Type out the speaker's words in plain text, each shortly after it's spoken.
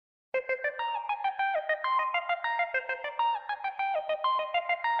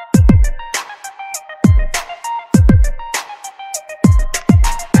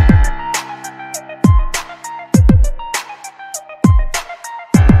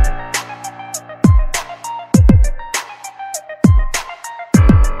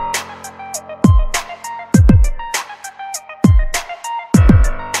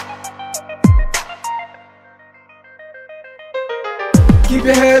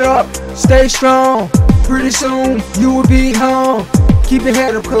head up, stay strong. Pretty soon you will be home. Keep your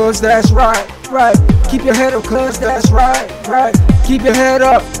head up, cause that's right, right. Keep your head up, cause that's right, right. Keep your head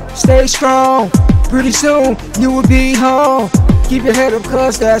up, stay strong. Pretty soon you will be home. Keep your head up,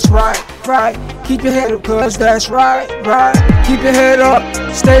 cause that's right, right. Keep your head up, cause that's right, right. Keep your head up,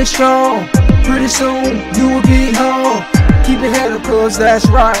 stay strong. Pretty soon you will be home. Keep your head up, cause that's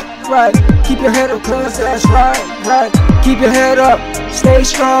right, right. Keep your head up, cause that's right, right. Keep your head up, stay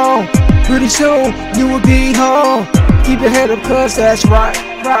strong. Pretty soon you will be home. Keep your head up, cause that's right,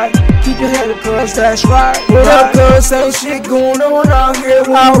 right. Keep your head up, cause that's right. What up, cuz? Ain't shit going on out here.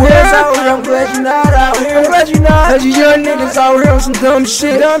 Out here, I'm glad you're not out here. I'm glad you're not. Cause you young niggas out here on some dumb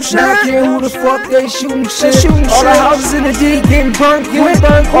shit. Not caring who the fuck they shooting shit. All the houses in the D getting burnt quick.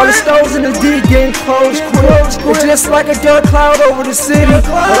 All the stores in the D getting closed quick. It's just like a dark cloud over the city. A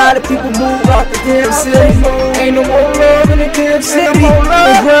lot of people move out the damn city. Ain't no more love in the damn city.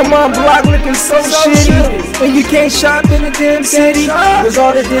 And grandma block looking so shitty. And you can't shop in the damn city. Cause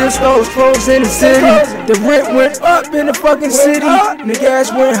all the damn stores closed in the city. The rent went up in the fucking city. And the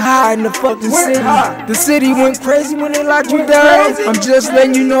gas went high in the fucking city. The city went crazy when they locked you down. I'm just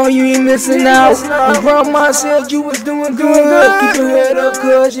letting you know you ain't missing out. And grandma said you was doing good. Keep your head up,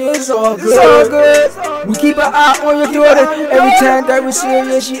 cause yeah, it's all good. We keep an eye on your daughter. Every time that we see her,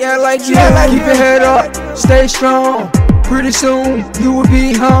 yeah, she act like you. Keep your head up, stay strong. Pretty soon you will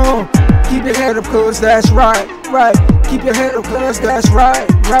be home. Keep your head up, cause that's right, right. Keep your head up, cause that's right,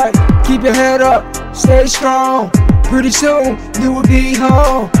 right. Keep your head up, stay strong. Pretty soon you will be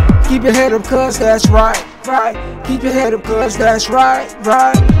home. Keep your head up, cause that's right, right. Keep your head up, cause that's right,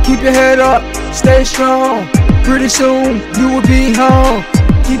 right. Keep your head up, stay strong. Pretty soon you will be home.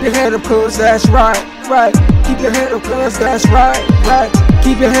 Keep your head up, cause that's right, right. Keep your head up, cause that's right, right.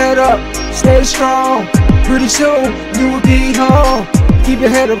 Keep your head up, stay strong. Pretty soon you will be home. Keep your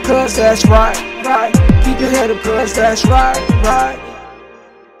head up, cause that's right, right. Keep your head up, cause that's right, right.